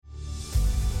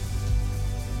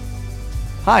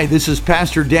Hi, this is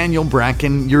Pastor Daniel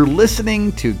Bracken. You're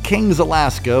listening to Kings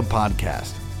Alaska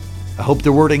podcast. I hope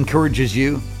the word encourages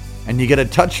you and you get a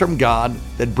touch from God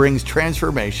that brings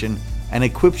transformation and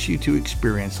equips you to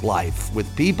experience life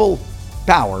with people,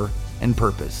 power, and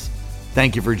purpose.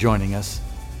 Thank you for joining us.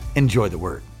 Enjoy the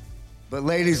word. But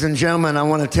ladies and gentlemen, I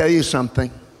want to tell you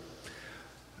something.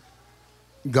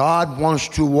 God wants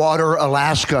to water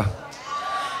Alaska.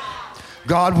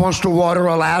 God wants to water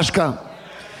Alaska.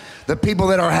 The people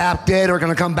that are half dead are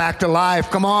going to come back to life.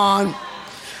 Come on.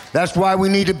 That's why we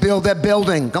need to build that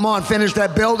building. Come on, finish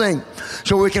that building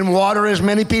so we can water as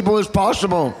many people as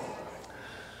possible.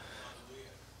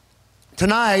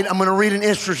 Tonight, I'm going to read an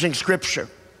interesting scripture.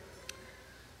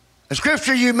 A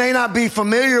scripture you may not be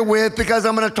familiar with because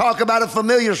I'm going to talk about a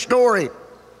familiar story.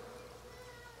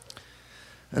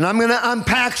 And I'm going to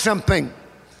unpack something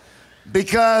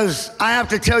because I have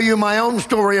to tell you my own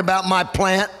story about my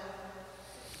plant.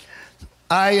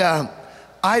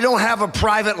 I don't have a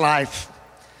private life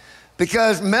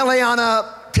because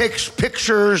Meliana takes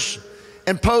pictures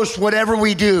and posts whatever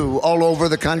we do all over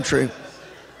the country.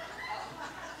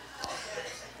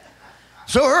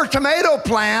 So her tomato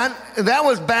plant,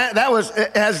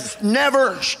 has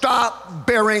never stopped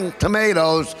bearing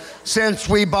tomatoes since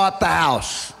we bought the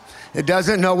house. It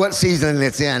doesn't know what season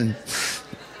it's in.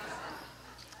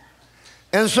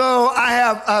 And so I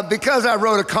have, because I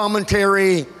wrote a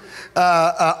commentary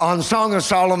on Song of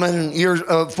Solomon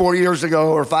 4 years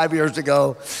ago or 5 years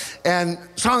ago. And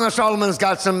Song of Solomon's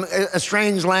got some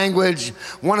strange language.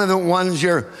 One of the ones,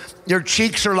 your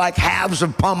cheeks are like halves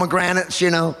of pomegranates, you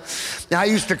know. Now, I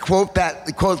used to quote that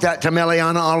to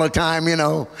Meliana all the time, you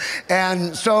know.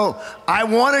 And so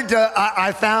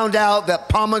I found out that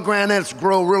pomegranates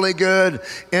grow really good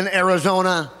in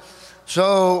Arizona.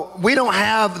 So we don't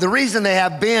have, the reason they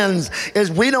have bins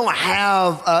is we don't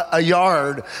have a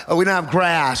yard. We don't have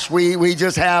grass. We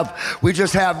just have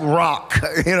rock,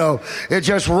 you know, it's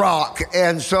just rock.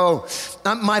 And so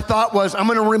my thought was I'm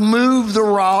going to remove the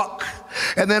rock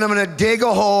and then I'm going to dig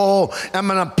a hole. I'm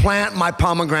going to plant my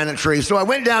pomegranate tree. So I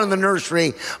went down to the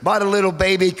nursery, bought a little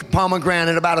baby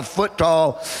pomegranate about a foot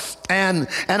tall. And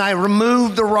I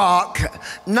removed the rock,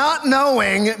 not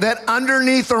knowing that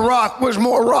underneath the rock was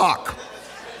more rock.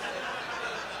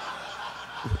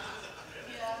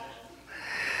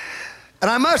 And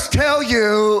I must tell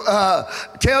you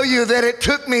that it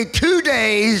took me 2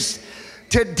 days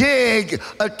to dig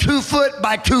a 2 foot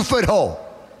by 2 foot hole.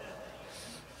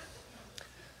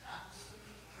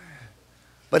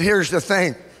 But here's the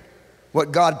thing,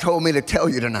 what God told me to tell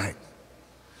you tonight.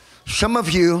 Some of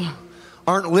you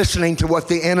aren't listening to what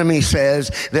the enemy says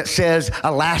that says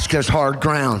Alaska's hard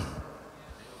ground.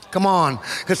 Come on,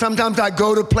 because sometimes I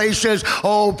go to places,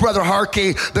 oh, Brother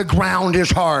Harkey, the ground is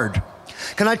hard.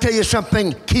 Can I tell you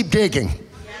something? Keep digging.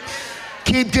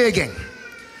 Keep digging.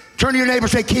 Turn to your neighbor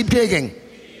and say, keep digging.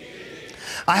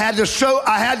 I had to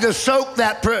soak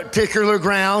that particular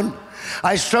ground.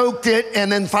 I soaked it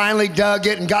and then finally dug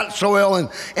it and got soil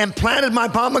and planted my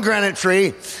pomegranate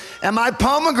tree. And my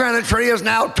pomegranate tree is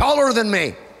now taller than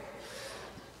me.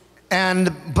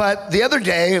 But the other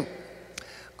day,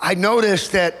 I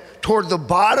noticed that toward the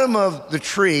bottom of the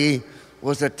tree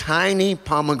was a tiny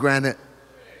pomegranate,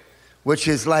 which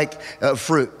is like the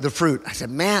fruit. I said,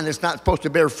 man, it's not supposed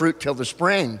to bear fruit till the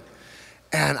spring.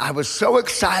 And I was so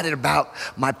excited about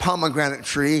my pomegranate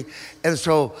tree. And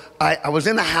so I was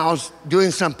in the house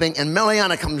doing something, and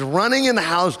Meliana comes running in the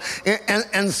house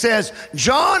and says,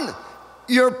 John,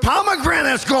 your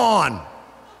pomegranate's gone.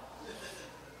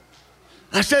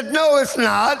 I said, no, it's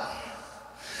not.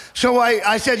 So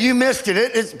I said, you missed it.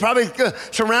 It's probably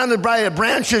surrounded by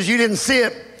branches. You didn't see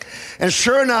it. And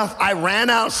sure enough, I ran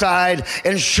outside,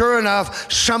 and sure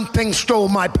enough, something stole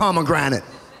my pomegranate.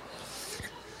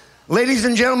 Ladies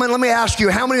and gentlemen, let me ask you,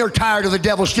 how many are tired of the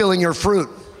devil stealing your fruit?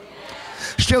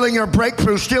 Stealing your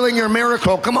breakthrough, stealing your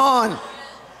miracle? Come on.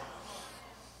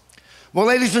 Well,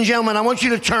 ladies and gentlemen, I want you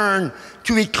to turn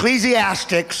to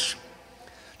Ecclesiastes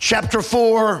chapter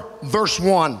 4, verse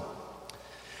 1.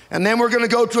 And then we're going to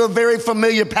go to a very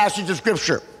familiar passage of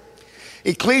scripture.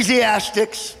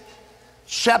 Ecclesiastes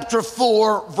chapter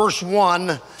 4, verse 1.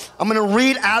 I'm going to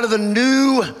read out of the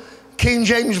New King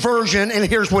James Version, and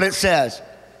here's what it says.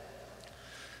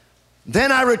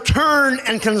 Then I returned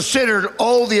and considered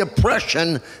all the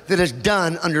oppression that is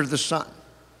done under the sun.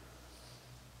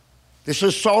 This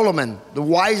is Solomon, the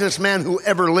wisest man who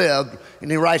ever lived, and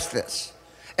he writes this.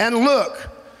 And look,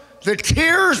 the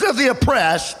tears of the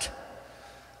oppressed,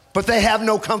 but they have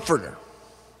no comforter.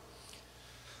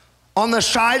 On the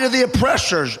side of the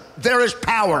oppressors, there is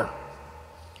power,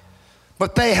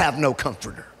 but they have no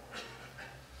comforter.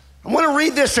 I want to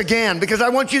read this again because I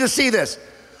want you to see this.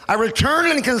 I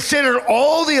returned and considered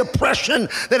all the oppression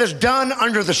that is done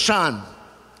under the sun.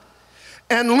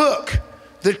 And look,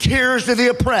 the tears of the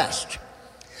oppressed.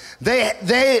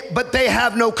 But they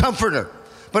have no comforter.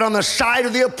 But on the side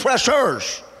of the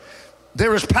oppressors,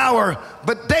 there is power,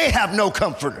 but they have no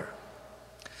comforter.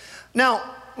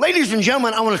 Now, ladies and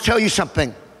gentlemen, I want to tell you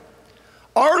something.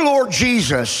 Our Lord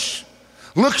Jesus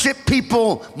looks at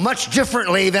people much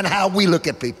differently than how we look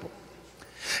at people.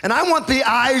 And I want the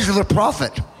eyes of the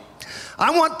prophet.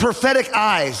 I want prophetic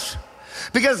eyes.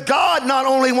 Because God not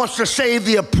only wants to save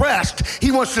the oppressed,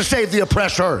 he wants to save the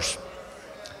oppressors.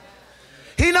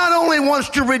 He not only wants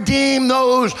to redeem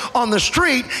those on the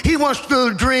street, he wants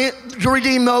to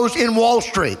redeem those in Wall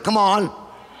Street. Come on.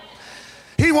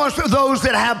 He wants those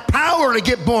that have power to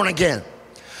get born again.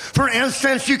 For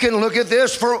instance, you can look at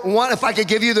this. For one, if I could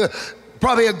give you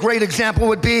probably a great example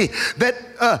would be that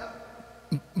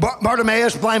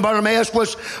blind Bartimaeus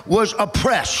was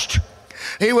oppressed.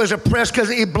 He was oppressed because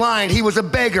he's blind. He was a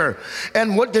beggar.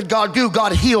 And what did God do?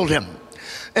 God healed him.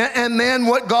 And then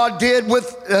what God did with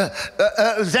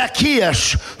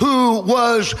Zacchaeus, who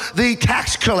was the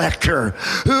tax collector,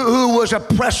 who was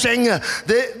oppressing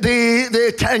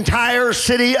the entire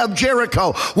city of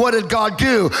Jericho. What did God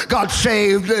do? God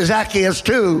saved Zacchaeus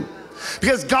too.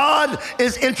 Because God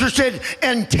is interested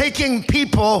in taking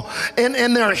people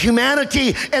in their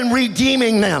humanity and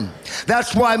redeeming them.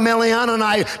 That's why Meliana and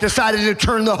I decided to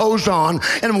turn the hose on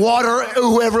and water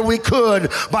whoever we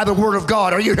could by the word of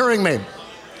God. Are you hearing me?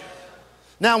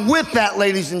 Now, with that,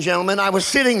 ladies and gentlemen, I was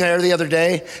sitting there the other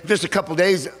day, just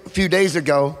a few days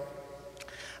ago.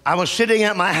 I was sitting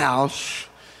at my house,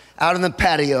 out in the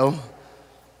patio,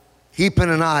 keeping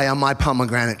an eye on my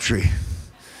pomegranate tree,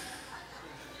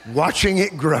 watching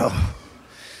it grow.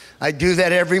 I do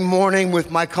that every morning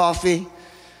with my coffee,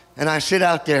 and I sit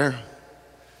out there.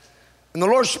 And the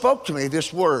Lord spoke to me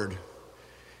this word,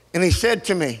 and he said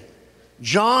to me,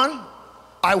 John,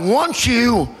 I want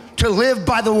you to live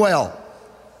by the well.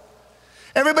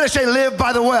 Everybody say, live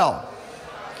by the well.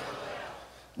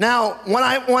 Now, when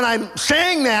I'm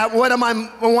saying that, what am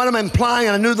I implying?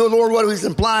 And I knew the Lord what he was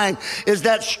implying is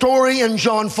that story in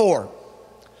John 4,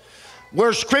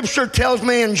 where scripture tells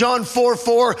me in John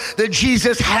 4:4 that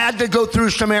Jesus had to go through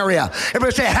Samaria.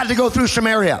 Everybody say, had to go through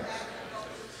Samaria.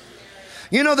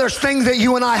 You know, there's things that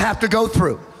you and I have to go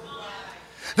through.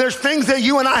 There's things that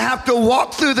you and I have to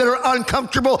walk through that are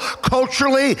uncomfortable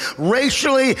culturally,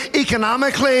 racially,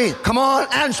 economically, come on,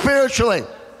 and spiritually.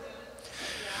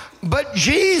 But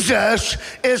Jesus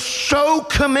is so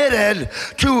committed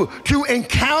to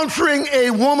encountering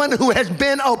a woman who has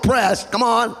been oppressed, come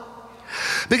on,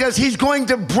 because he's going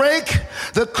to break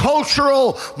the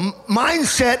cultural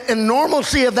mindset and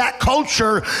normalcy of that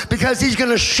culture, because he's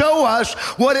going to show us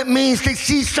what it means to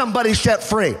see somebody set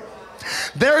free.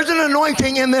 There's an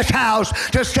anointing in this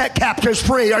house to set captives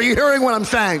free. Are you hearing what I'm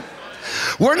saying?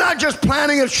 We're not just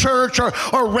planning a church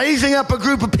or raising up a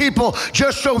group of people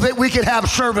just so that we could have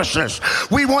services.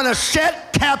 We want to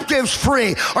set captives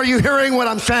free. Are you hearing what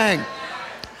I'm saying?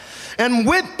 And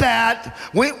with that,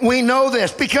 we know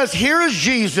this, because here is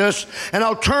Jesus, and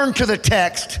I'll turn to the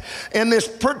text. In this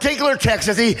particular text,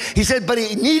 as he said, but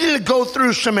he needed to go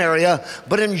through Samaria.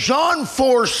 But in John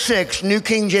 4:6, New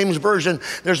King James Version,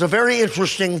 there's a very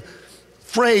interesting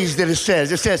phrase that it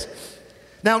says. It says,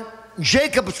 now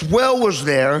Jacob's well was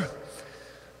there.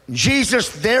 Jesus,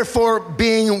 therefore,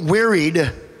 being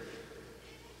wearied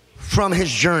from his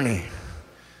journey.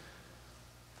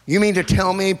 You mean to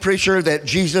tell me, preacher, that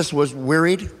Jesus was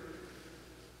wearied?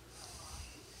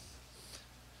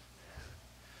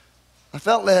 I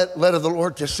felt led of the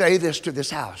Lord to say this to this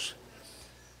house.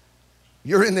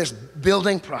 You're in this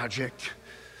building project.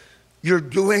 You're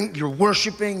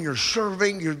worshiping, you're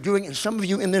serving, you're doing, and some of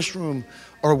you in this room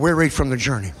are weary from the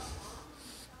journey.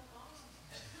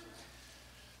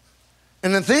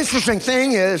 And the interesting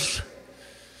thing is,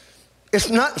 it's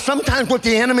not, sometimes what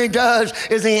the enemy does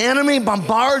is the enemy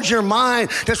bombards your mind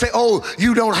to say, oh,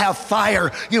 you don't have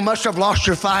fire. You must have lost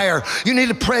your fire. You need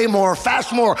to pray more,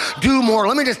 fast more, do more.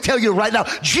 Let me just tell you right now,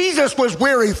 Jesus was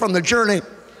weary from the journey.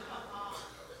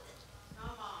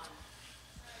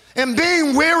 And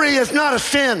being weary is not a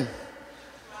sin.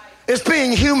 It's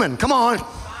being human. Come on.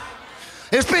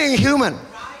 It's being human.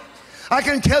 I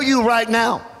can tell you right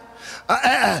now,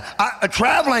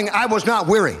 traveling, I was not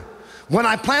weary. When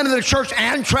I planted the church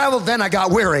and traveled, then I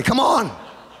got weary. Come on.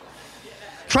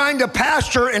 Trying to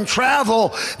pastor and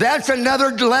travel, that's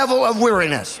another level of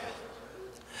weariness.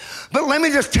 But let me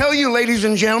just tell you, ladies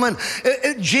and gentlemen,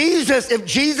 if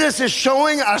Jesus is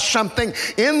showing us something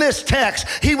in this text,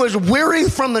 he was weary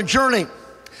from the journey.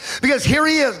 Because here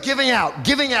he is giving out,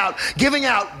 giving out, giving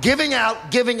out, giving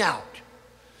out, giving out.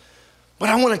 But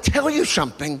I want to tell you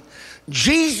something.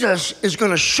 Jesus is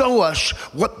going to show us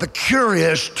what the cure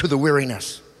is to the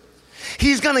weariness.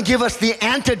 He's going to give us the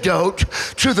antidote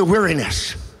to the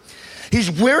weariness. He's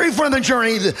weary from the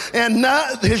journey, and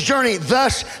his journey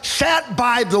thus sat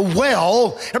by the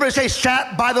well. Everybody say,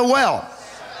 sat by the well.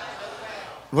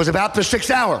 It was about the 6th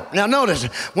hour. Now notice,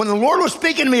 when the Lord was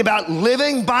speaking to me about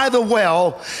living by the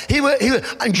well, he was,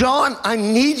 John, I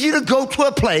need you to go to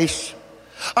a place.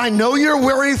 I know you're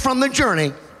weary from the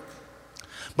journey,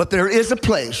 but there is a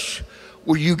place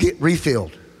where you get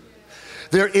refilled.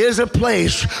 There is a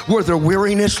place where the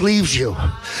weariness leaves you.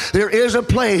 There is a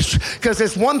place, because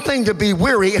it's one thing to be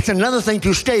weary, it's another thing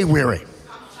to stay weary.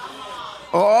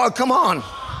 Oh, come on.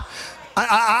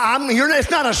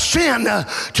 It's not a sin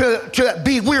to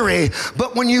be weary,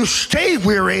 but when you stay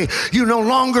weary, you no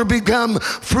longer become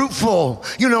fruitful.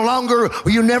 You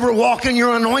never walk in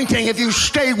your anointing if you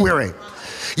stay weary.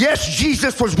 Yes,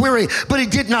 Jesus was weary, but he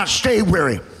did not stay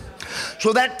weary.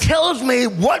 So that tells me,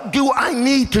 what do I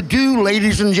need to do,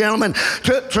 ladies and gentlemen,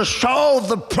 to solve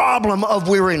the problem of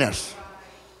weariness?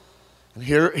 And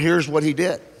here's what he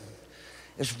did.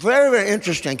 It's very, very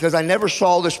interesting, because I never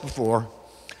saw this before.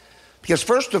 Because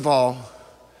first of all,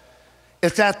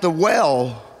 it's at the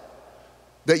well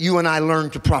that you and I learn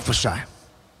to prophesy.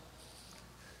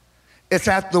 It's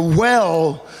at the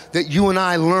well that you and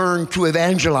I learn to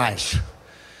evangelize.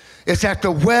 It's at the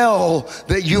well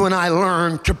that you and I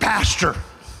learn to pastor.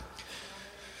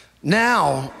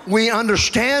 Now we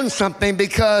understand something,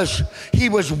 because he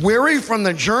was weary from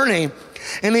the journey,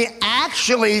 and he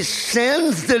actually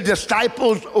sends the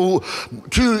disciples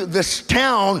to this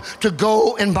town to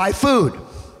go and buy food.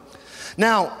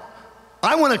 Now,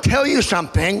 I want to tell you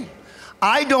something.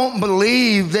 I don't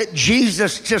believe that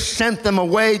Jesus just sent them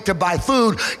away to buy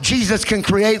food. Jesus can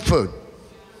create food.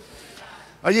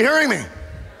 Are you hearing me?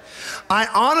 I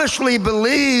honestly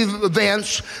believe,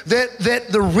 Vince, that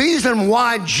the reason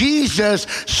why Jesus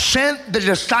sent the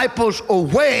disciples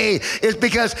away is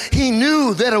because he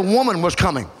knew that a woman was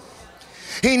coming.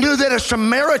 He knew that a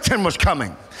Samaritan was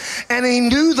coming. And he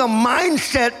knew the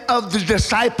mindset of the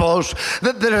disciples,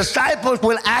 that the disciples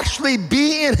would actually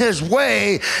be in his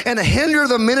way and hinder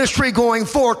the ministry going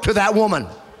forth to that woman.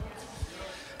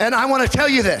 And I want to tell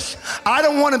you this. I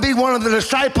don't want to be one of the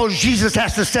disciples Jesus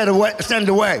has to send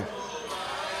away.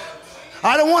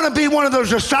 I don't want to be one of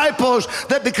those disciples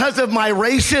that, because of my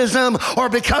racism or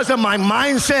because of my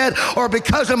mindset or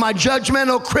because of my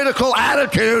judgmental, critical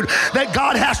attitude, that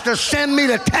God has to send me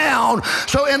to town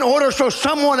so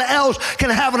someone else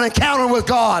can have an encounter with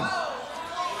God.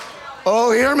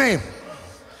 Oh, hear me.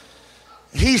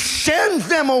 He sends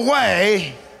them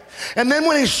away, and then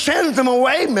when he sends them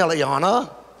away, Miliana,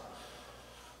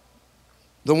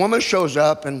 the woman shows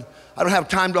up, and I don't have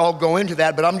time to all go into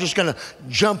that, but I'm just going to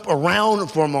jump around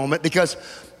for a moment, because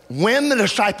when the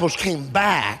disciples came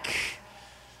back,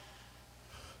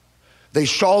 they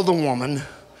saw the woman,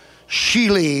 she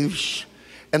leaves,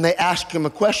 and they ask him a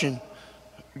question.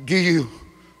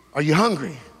 Are you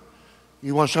hungry?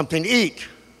 You want something to eat?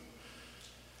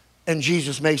 And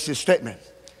Jesus makes this statement.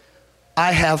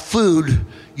 I have food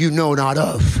you know not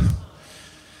of.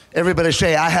 Everybody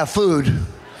say, I have food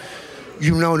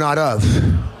you know not of.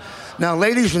 Now,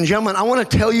 ladies and gentlemen, I want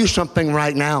to tell you something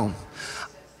right now.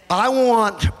 I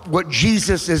want what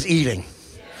Jesus is eating.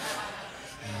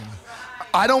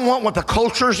 I don't want what the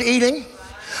culture's eating.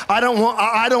 I don't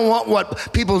want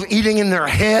what people's eating in their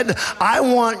head. I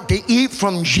want to eat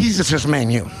from Jesus's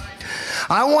menu.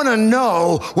 I want to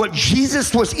know what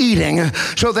Jesus was eating,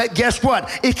 so that, guess what?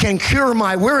 It can cure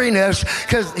my weariness,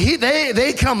 because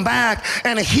they come back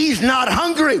and he's not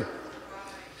hungry.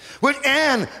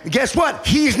 And guess what?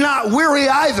 He's not weary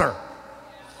either.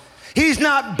 He's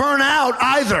not burnt out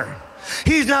either.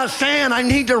 He's not saying, I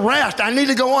need to rest. I need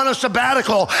to go on a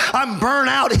sabbatical. I'm burnt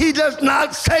out. He does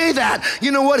not say that.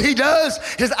 You know what he does?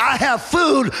 He says, I have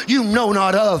food you know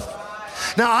not of.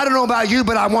 Now, I don't know about you,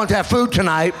 but I want that food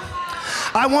tonight.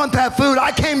 I want that food.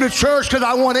 I came to church because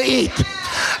I want to eat.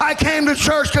 I came to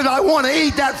church because I want to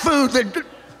eat that food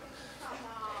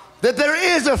that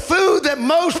there is a food that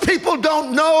most people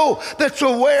don't know they're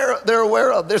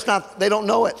aware of. They don't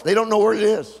know it. They don't know where it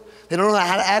is. They don't know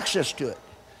how to access to it.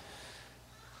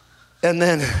 And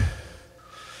then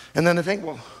they think,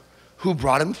 well, who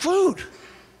brought him food?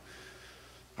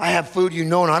 I have food you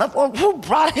know not of. Well, who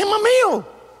brought him a meal?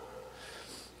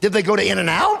 Did they go to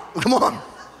In-N-Out? Come on.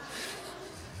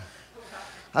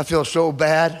 I feel so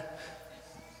bad.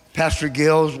 Pastor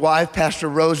Gill's wife, Pastor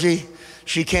Rosie,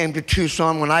 She came to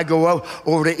Tucson. When I go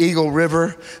over to Eagle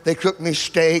River, they cook me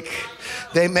steak.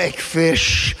 They make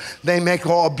fish. They make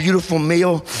a beautiful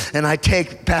meal. And I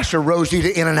take Pastor Rosie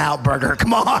to In-N-Out Burger.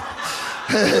 Come on.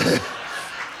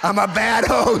 I'm a bad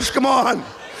host. Come on.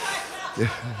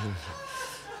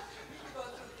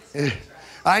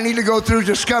 I need to go through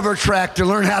Discover Track to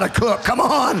learn how to cook. Come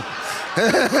on.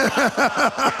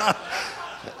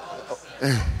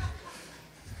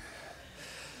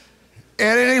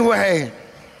 And anyway,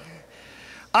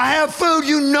 I have food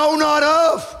you know not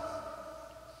of.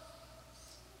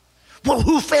 Well,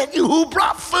 who fed you? Who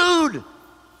brought food?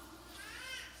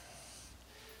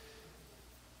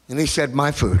 And he said,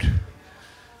 my food.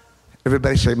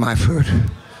 Everybody say, my food.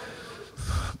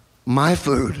 My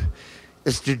food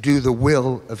is to do the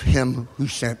will of him who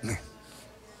sent me.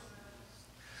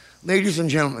 Ladies and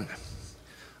gentlemen,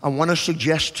 I want to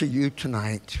suggest to you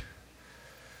tonight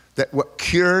that what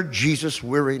cured Jesus'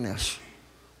 weariness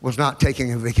was not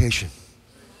taking a vacation.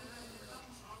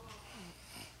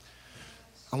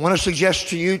 I want to suggest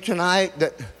to you tonight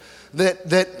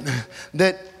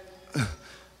that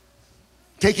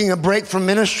taking a break from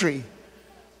ministry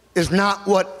is not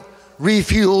what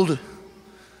refueled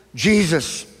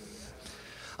Jesus.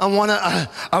 I want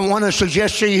to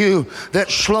suggest to you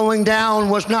that slowing down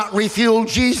was not refueled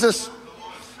Jesus.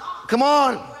 Come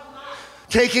on.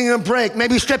 Taking a break,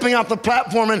 maybe stepping off the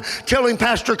platform and telling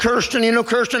Pastor Kirsten, you know,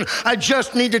 Kirsten, I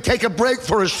just need to take a break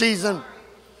for a season.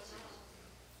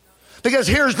 Because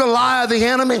here's the lie of the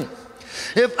enemy.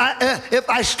 If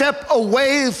I step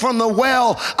away from the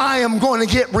well, I am going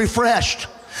to get refreshed.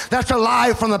 That's a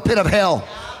lie from the pit of hell.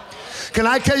 Can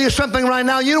I tell you something right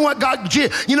now? You know what got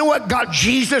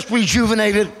Jesus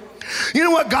rejuvenated? You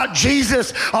know what got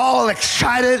Jesus all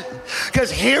excited? Because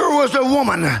here was a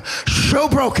woman so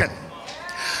broken,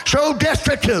 so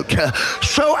destitute,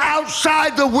 so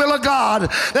outside the will of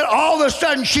God, that all of a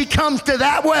sudden she comes to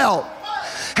that well,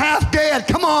 half dead.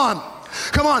 Come on,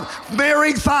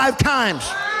 married 5 times.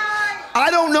 I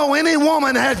don't know any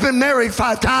woman that has been married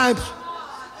 5 times.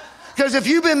 Because if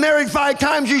you've been married 5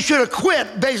 times, you should have quit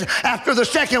after the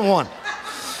second one.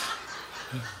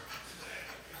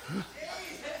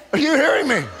 Are you hearing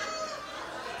me?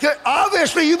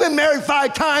 Obviously, you've been married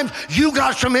 5 times. You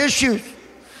got some issues.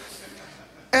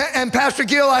 And Pastor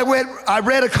Gill, I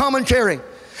read a commentary.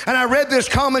 And I read this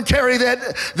commentary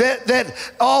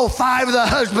that all 5 of the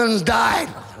husbands died.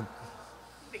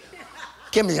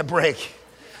 Give me a break.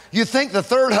 You think the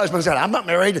 3rd husband said, I'm not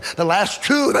married. The last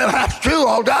two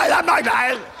all died. I'm not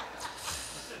dying.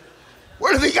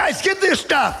 Where do you guys get this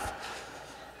stuff?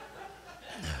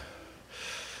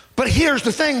 But here's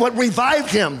the thing, what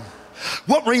revived him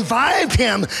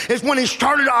is when he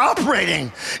started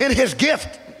operating in his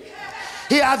gift.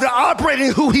 He had to operate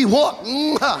in who he was.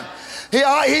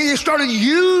 He started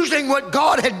using what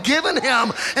God had given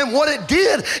him, and what it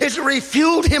did is it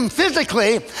refueled him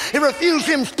physically, it refueled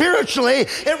him spiritually,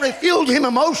 it refueled him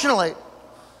emotionally.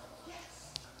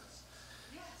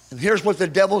 And here's what the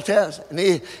devil says, and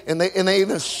they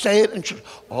even say it in church.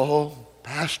 Oh,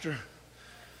 Pastor,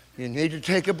 you need to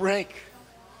take a break.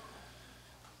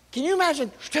 Can you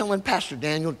imagine telling Pastor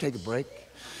Daniel to take a break?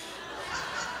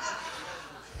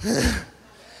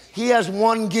 He has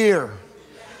 1 gear.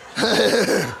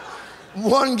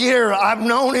 1 gear. I've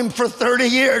known him for 30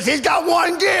 years. He's got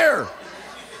 1 gear.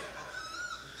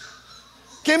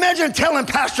 Can you imagine telling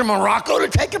Pastor Morocco to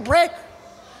take a break?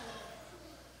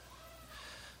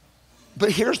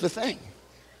 But here's the thing.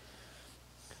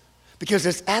 Because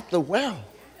it's at the well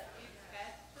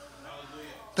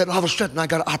that all of a sudden I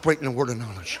got to operate in the word of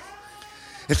knowledge.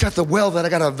 It's at the well that I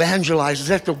got to evangelize. It's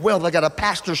at the well that I got to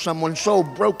pastor someone so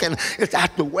broken. It's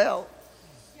at the well.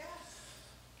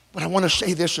 But I want to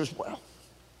say this as well.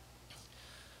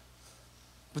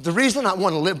 But the reason I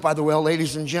want to live by the well,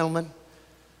 ladies and gentlemen,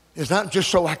 is not just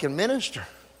so I can minister.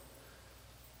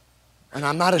 And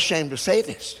I'm not ashamed to say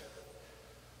this.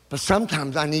 But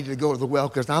sometimes I need to go to the well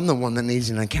because I'm the one that needs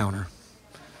an encounter.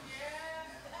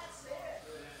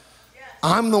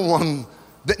 I'm the one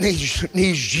that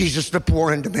needs Jesus to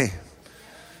pour into me.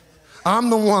 I'm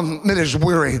the one that is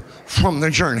weary from the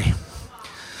journey.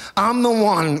 I'm the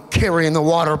one carrying the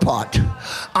water pot.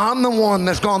 I'm the one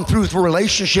that's gone through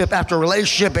relationship after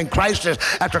relationship and crisis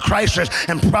after crisis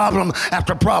and problem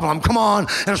after problem. Come on.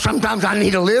 And sometimes I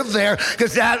need to live there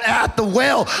because at the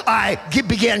well, I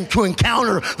begin to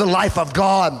encounter the life of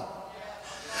God.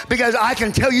 Because I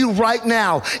can tell you right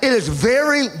now, it is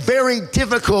very, very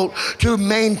difficult to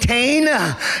maintain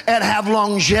and have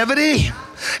longevity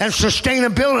and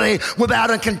sustainability without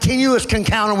a continuous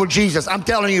encounter with Jesus. I'm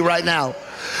telling you right now.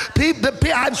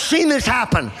 I've seen this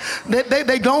happen.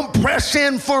 They don't press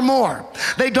in for more.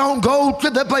 They don't go to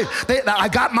the place. I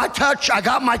got my touch. I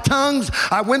got my tongues.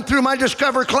 I went through my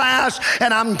Discover class,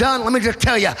 and I'm done. Let me just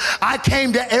tell you, I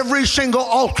came to every single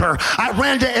altar. I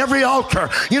ran to every altar.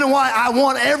 You know why? I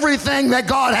want everything that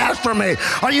God has for me.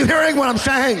 Are you hearing what I'm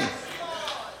saying?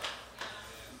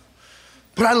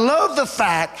 But I love the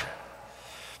fact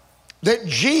that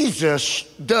Jesus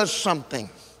does something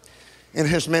in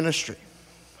his ministry.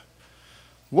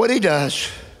 What he does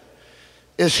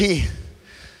is he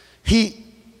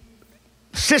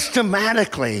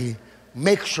systematically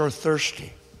makes her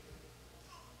thirsty.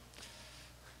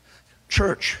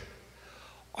 Church,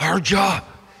 our job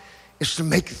is to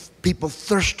make people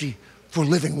thirsty for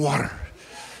living water.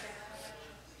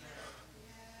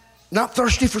 Not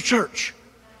thirsty for church.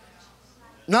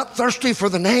 Not thirsty for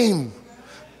the name.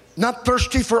 Not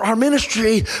thirsty for our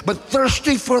ministry, but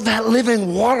thirsty for that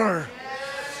living water.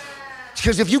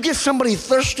 Because if you get somebody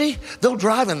thirsty, they'll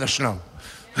drive in the snow.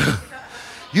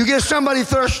 You get somebody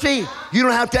thirsty, you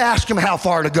don't have to ask them how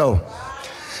far to go.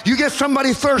 You get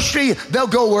somebody thirsty, they'll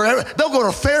go wherever. They'll go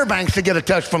to Fairbanks to get a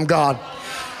touch from God.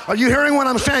 Are you hearing what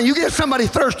I'm saying? You get somebody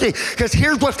thirsty, because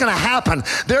here's what's going to happen.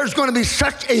 There's going to be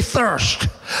such a thirst.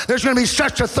 There's going to be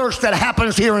such a thirst that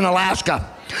happens here in Alaska,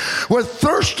 where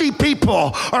thirsty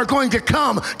people are going to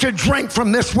come to drink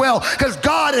from this well, because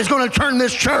God is going to turn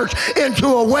this church into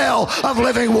a well of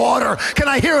living water. Can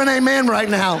I hear an amen right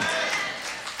now?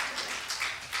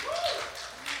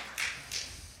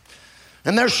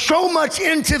 And there's so much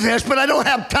into this, but I don't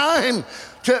have time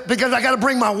to, because I got to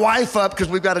bring my wife up because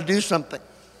we've got to do something.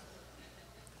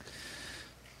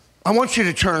 I want you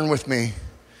to turn with me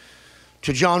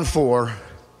to John 4.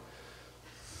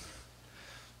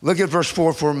 Look at verse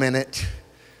 4 for a minute,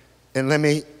 and let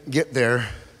me get there.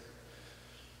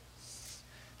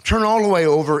 Turn all the way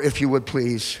over, if you would,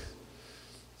 please,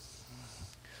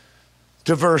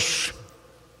 to verse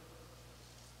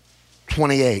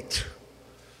 28.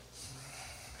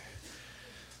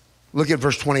 Look at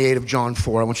verse 28 of John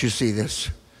 4. I want you to see this.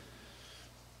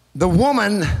 The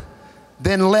woman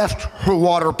then left her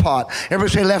water pot. Everybody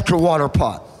say left her water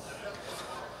pot.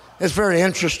 It's very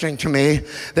interesting to me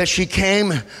that she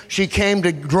came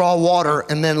to draw water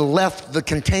and then left the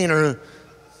container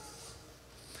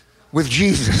with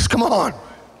Jesus. Come on.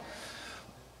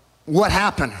 What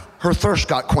happened? Her thirst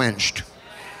got quenched.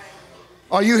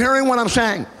 Are you hearing what I'm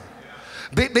saying?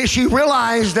 She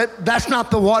realized that that's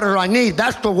not the water I need.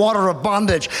 That's the water of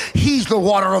bondage. He's the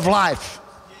water of life.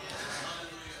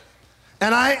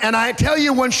 And I tell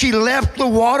you, when she left the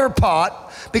water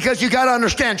pot, because you got to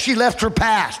understand, she left her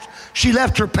past. She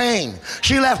left her pain.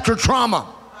 She left her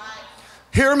trauma.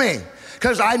 Hear me.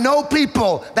 Because I know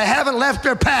people that haven't left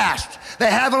their past. They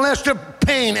haven't left their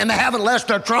pain, and they haven't left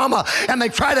their trauma, and they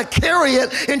try to carry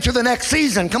it into the next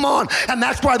season. Come on. And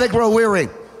that's why they grow weary.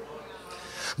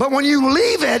 But when you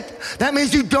leave it, that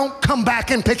means you don't come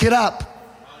back and pick it up.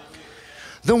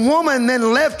 The woman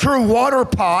then left her water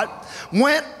pot,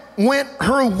 went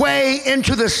her way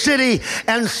into the city,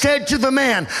 and said to the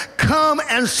man, "Come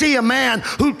and see a man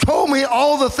who told me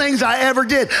all the things I ever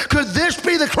did. Could this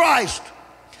be the Christ?"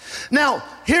 Now,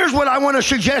 here's what I want to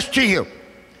suggest to you.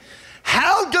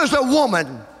 How does a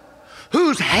woman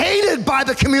who's hated by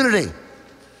the community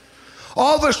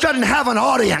all of a sudden have an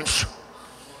audience?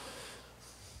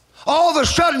 All of a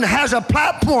sudden has a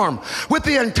platform with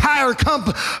the entire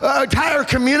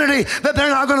community that they're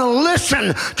not going to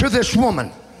listen to this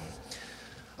woman.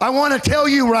 I want to tell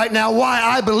you right now why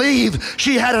I believe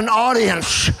she had an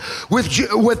audience with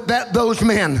those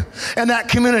men and that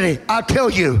community. I'll tell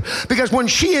you, because when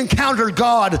she encountered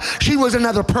God, she was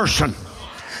another person.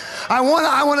 I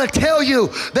want to tell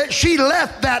you that she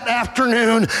left that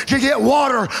afternoon to get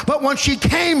water, but when she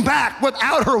came back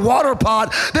without her water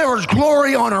pot, there was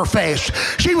glory on her face.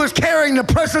 She was carrying the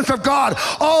presence of God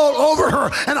all over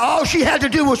her, and all she had to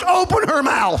do was open her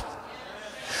mouth.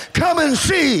 Come and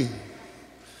see.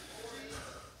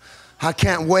 I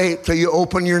can't wait till you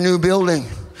open your new building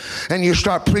and you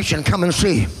start preaching. Come and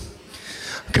see.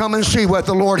 Come and see what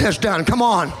the Lord has done. Come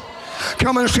on.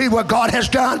 Come and see what God has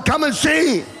done. Come and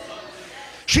see.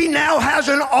 She now has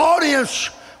an audience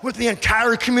with the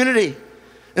entire community.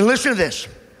 And listen to this.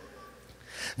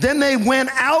 Then they went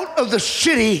out of the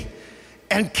city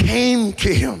and came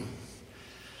to him.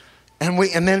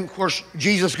 And then, of course,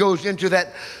 Jesus goes into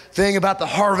that thing about the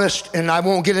harvest, and I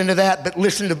won't get into that, but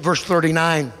listen to verse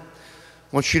 39. I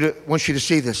want you to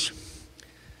see this.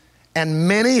 And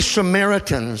many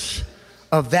Samaritans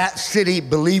of that city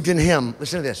believed in him.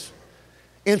 Listen to this.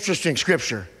 Interesting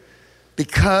scripture.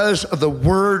 Because of the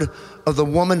word of the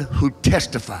woman who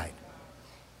testified.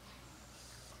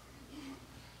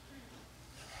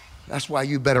 That's why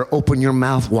you better open your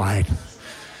mouth wide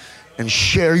and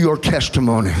share your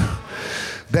testimony.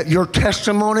 That your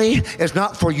testimony is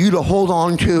not for you to hold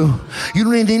on to. You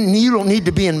don't need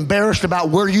to be embarrassed about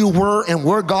where you were and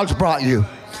where God's brought you.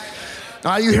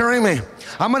 Are you hearing me?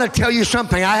 I'm going to tell you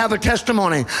something. I have a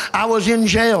testimony. I was in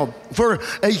jail for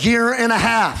a year and a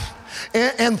half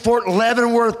in Fort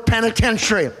Leavenworth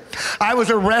Penitentiary. I was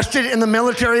arrested in the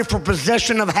military for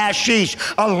possession of hashish,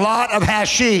 a lot of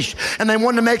hashish. And they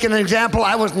wanted to make an example.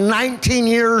 I was 19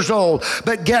 years old.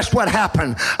 But guess what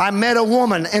happened? I met a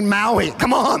woman in Maui.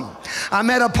 Come on. I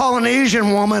met a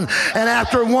Polynesian woman, and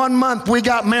after 1 month, we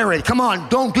got married. Come on,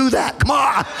 don't do that. Come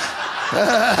on.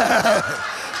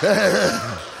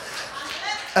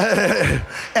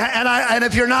 And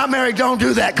if you're not married, don't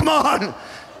do that. Come on.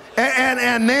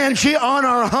 And then she, on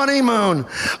our honeymoon,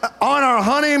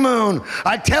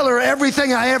 I tell her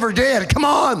everything I ever did. Come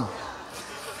on.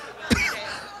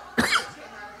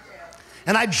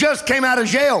 And I just came out of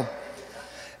jail.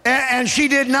 And she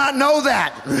did not know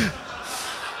that.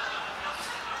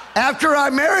 After I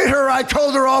married her, I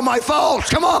told her all my faults.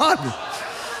 Come on.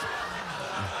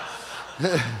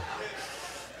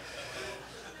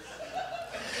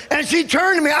 And she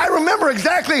turned to me. I remember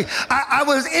exactly. I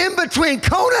was in between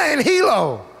Kona and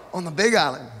Hilo on the Big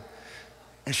Island.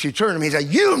 And she turned to me and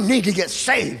said, "You need to get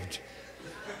saved."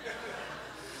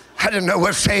 I didn't know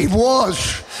what saved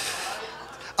was.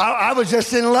 I was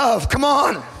just in love. Come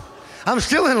on. I'm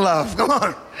still in love. Come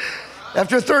on.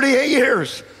 After 38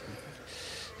 years.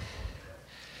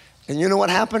 And you know what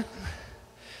happened?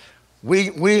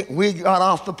 We got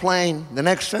off the plane. The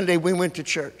next Sunday, we went to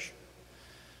church.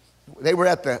 They were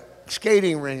at the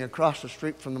skating ring across the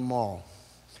street from the mall.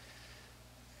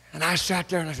 And I sat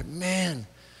there and I said, man,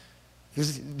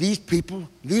 these people,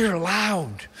 these are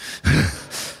loud.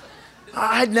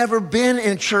 I'd never been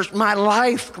in church my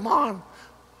life. Come on.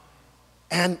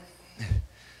 And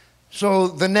so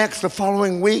the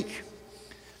following week,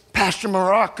 Pastor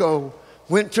Morocco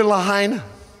went to Lahaina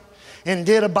and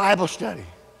did a Bible study.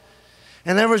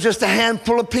 And there was just a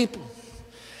handful of people.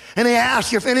 And he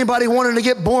asked if anybody wanted to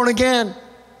get born again.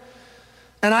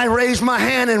 And I raised my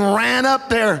hand and ran up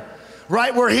there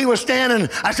right where he was standing.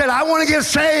 I said, I want to get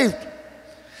saved.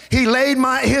 He laid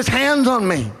his hands on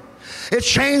me. It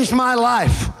changed my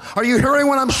life. Are you hearing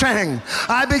what I'm saying?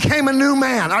 I became a new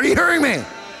man. Are you hearing me?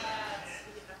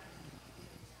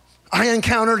 I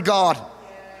encountered God.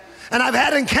 And I've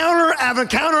had encounter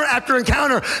after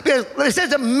encounter. Because it says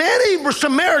that many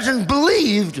Samaritans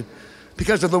believed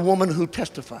because of the woman who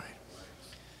testified.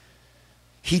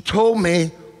 He told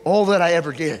me all that I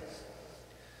ever did.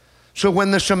 So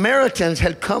when the Samaritans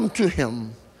had come to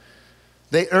him,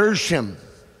 they urged him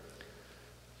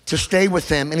to stay with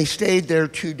them, and he stayed there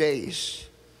 2 days.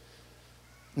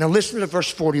 Now listen to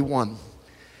verse 41.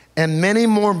 And many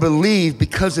more believed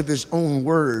because of his own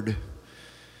word.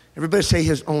 Everybody say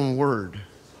his own word.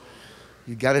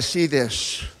 You got to see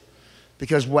this,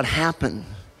 because what happened,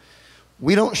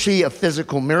 we don't see a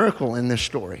physical miracle in this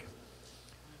story.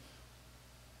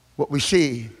 What we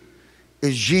see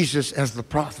is Jesus as the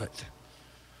prophet,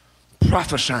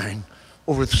 prophesying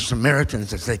over the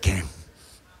Samaritans as they came.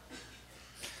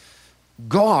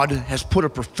 God has put a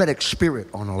prophetic spirit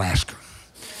on Alaska.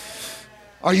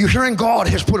 Are you hearing? God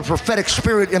has put a prophetic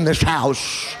spirit in this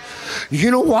house. You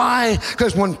know why?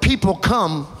 Because when people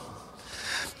come,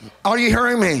 are you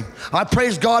hearing me? I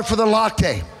praise God for the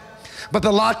latte. But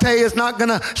the latte is not going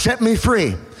to set me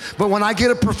free. But when I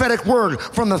get a prophetic word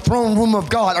from the throne room of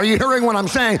God, are you hearing what I'm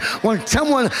saying? When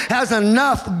someone has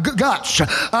enough guts,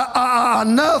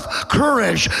 enough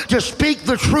courage to speak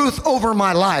the truth over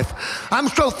my life. I'm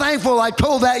so thankful I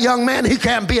told that young man he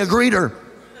can't be a greeter.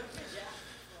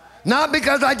 Not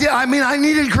because I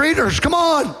needed greeters. Come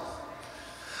on.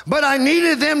 But I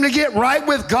needed them to get right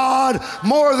with God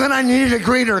more than I needed a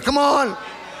greeter. Come on.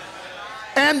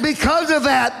 And because of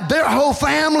that, their whole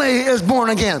family is born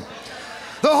again.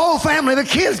 The whole family, the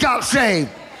kids got saved.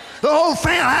 The whole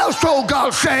household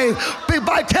got saved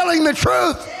by telling the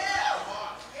truth.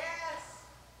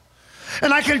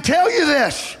 And I can tell you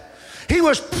this. He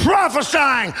was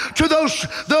prophesying to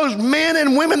those men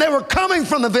and women that were coming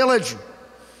from the village.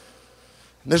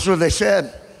 And this is what they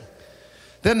said.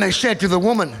 Then they said to the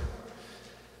woman,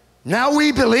 now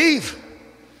we believe,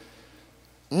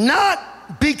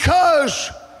 not because,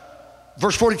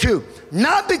 verse 42,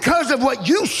 not because of what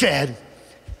you said.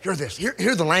 Hear this,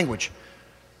 hear the language.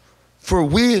 For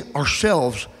we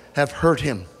ourselves have heard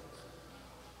him.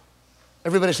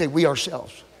 Everybody say, we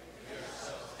ourselves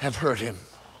have heard him.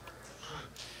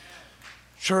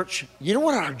 Church, you know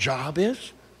what our job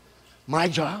is? My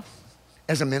job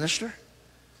as a minister?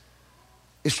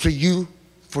 is for you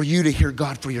to hear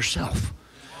God for yourself.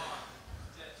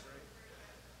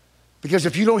 Because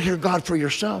if you don't hear God for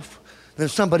yourself, then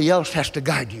somebody else has to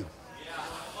guide you.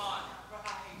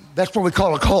 That's what we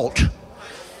call a cult.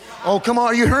 Oh, come on,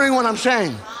 are you hearing what I'm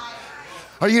saying?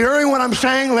 Are you hearing what I'm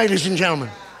saying, ladies and gentlemen?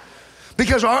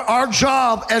 Because our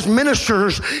job as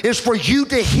ministers is for you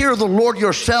to hear the Lord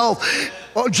yourself,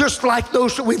 just like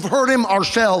those that we've heard him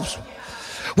ourselves.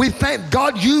 We thank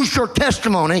God used your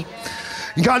testimony.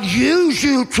 God used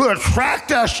you to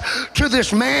attract us to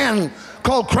this man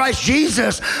called Christ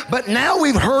Jesus, but now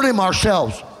we've heard him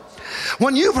ourselves.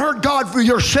 When you've heard God for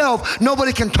yourself,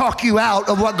 nobody can talk you out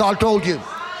of what God told you.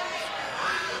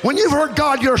 When you've heard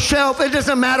God yourself, it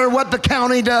doesn't matter what the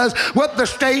county does, what the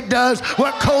state does,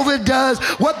 what COVID does,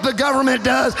 what the government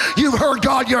does. You've heard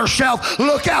God yourself.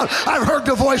 Look out, I've heard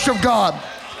the voice of God.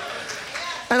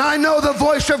 And I know the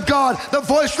voice of God. The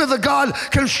voice of the God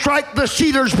can strike the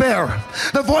cedars bare.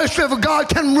 The voice of God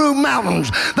can move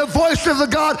mountains. The voice of the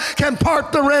God can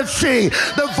part the Red Sea.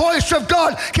 The voice of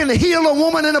God can heal a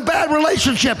woman in a bad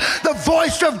relationship. The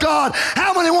voice of God.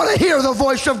 How many want to hear the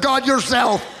voice of God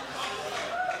yourself?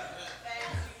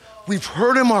 We've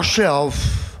heard him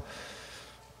ourselves,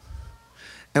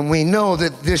 and we know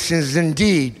that this is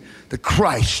indeed the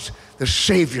Christ, the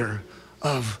Savior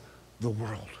of the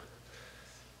world.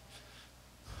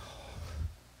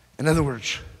 In other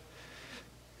words,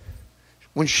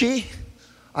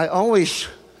 I always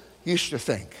used to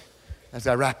think, as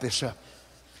I wrap this up,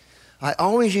 I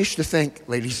always used to think,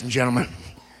 ladies and gentlemen,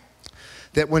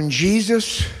 that when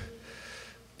Jesus,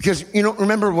 because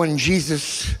remember when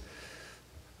Jesus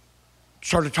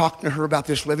started talking to her about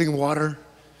this living water,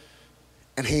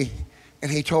 and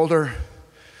he told her,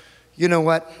 you know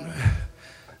what,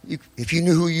 if you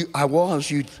knew who I was,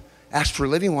 you'd ask for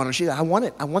living water. She said, I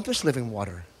want this living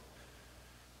water.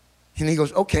 And he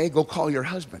goes, okay, go call your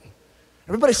husband.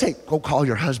 Everybody say, go call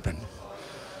your husband.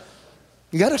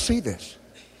 You got to see this.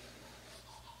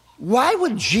 Why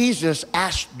would Jesus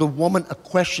ask the woman a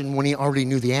question when he already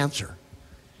knew the answer?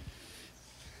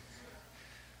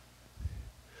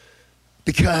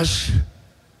 Because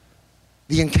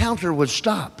the encounter would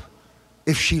stop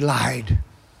if she lied.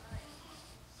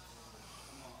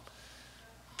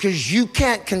 Because you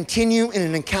can't continue in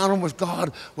an encounter with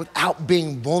God without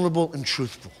being vulnerable and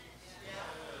truthful.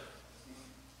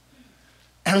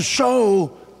 And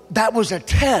so that was a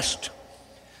test.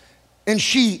 And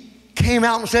she came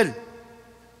out and said,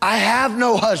 I have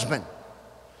no husband.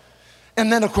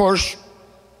 And then, of course,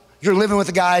 you're living with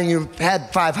a guy and you've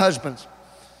had 5 husbands.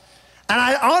 And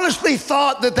I honestly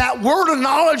thought that word of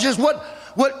knowledge is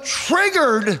what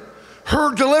triggered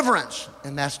her deliverance.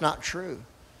 And that's not true.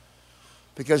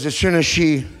 Because as soon as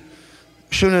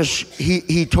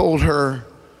he told her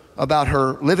about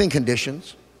her living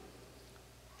conditions,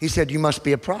 he said, you must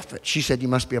be a prophet. She said, you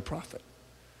must be a prophet.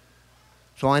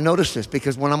 So I noticed this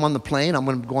because when I'm on the plane, I'm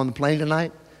going to go on the plane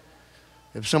tonight.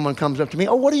 If someone comes up to me,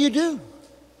 oh, what do you do?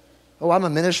 Oh, I'm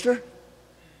a minister.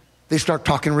 They start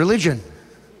talking religion.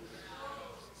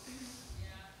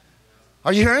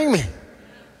 Are you hearing me?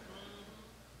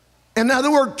 In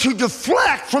other words, to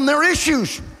deflect from their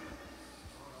issues.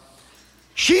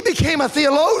 She became a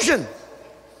theologian.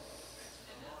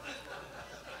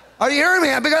 Are you hearing me?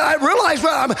 Because I realize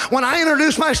when I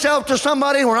introduce myself to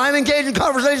somebody, when I'm engaged in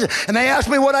conversation, and they ask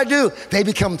me what I do, they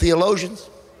become theologians.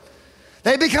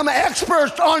 They become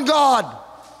experts on God.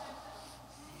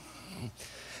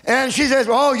 And she says,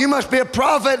 oh, you must be a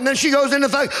prophet. And then she goes into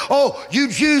the fact, oh, you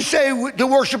Jews say to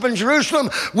worship in Jerusalem.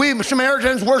 We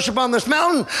Samaritans worship on this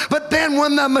mountain. But then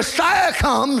when the Messiah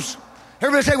comes,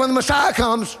 everybody say when the Messiah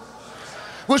comes,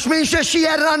 which means that she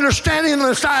had an understanding the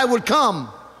Messiah would come.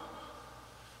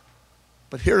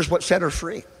 But here's what set her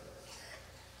free.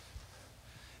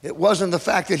 It wasn't the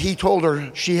fact that he told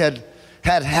her she had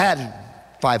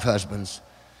 5 husbands.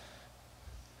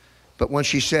 But when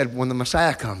she said, when the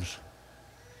Messiah comes,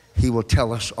 he will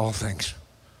tell us all things.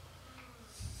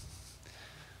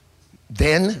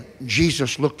 Then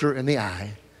Jesus looked her in the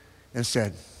eye and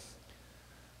said,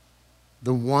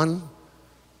 the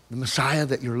Messiah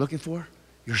that you're looking for,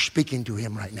 you're speaking to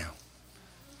him right now.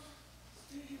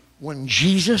 When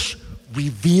Jesus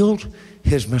revealed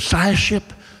his messiahship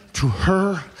to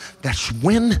her, that's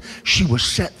when she was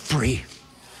set free.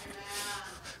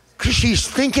 Because she's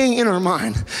thinking in her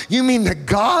mind, you mean the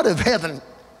God of heaven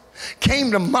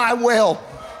came to my well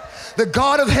the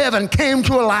God of heaven came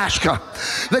to Alaska.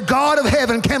 The God of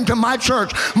heaven came to my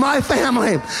church, my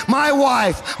family, my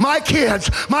wife, my kids,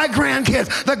 my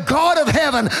grandkids. The God of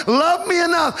heaven loved me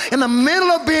enough in the middle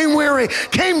of being weary,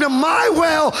 came to my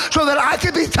well so that I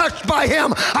could be touched by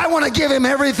him. I want to give him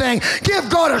everything. Give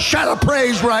God a shout of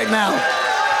praise right now.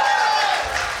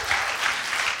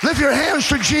 Lift your hands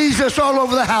to Jesus all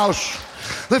over the house.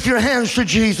 Lift your hands to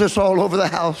Jesus all over the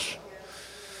house.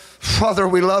 Father,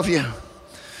 we love you.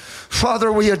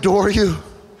 Father, we adore you.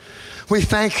 We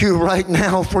thank you right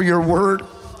now for your word.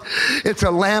 It's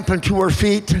a lamp unto our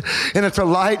feet, and it's a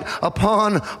light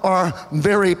upon our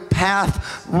very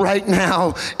path right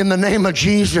now. In the name of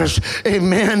Jesus,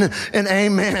 amen and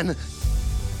amen.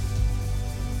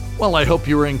 Well, I hope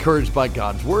you were encouraged by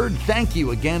God's word. Thank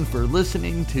you again for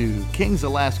listening to Kings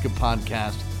Alaska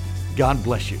Podcast. God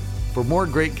bless you. For more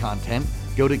great content,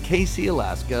 go to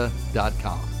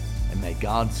kcalaska.com. And may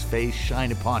God's face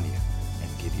shine upon you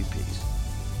and give you peace.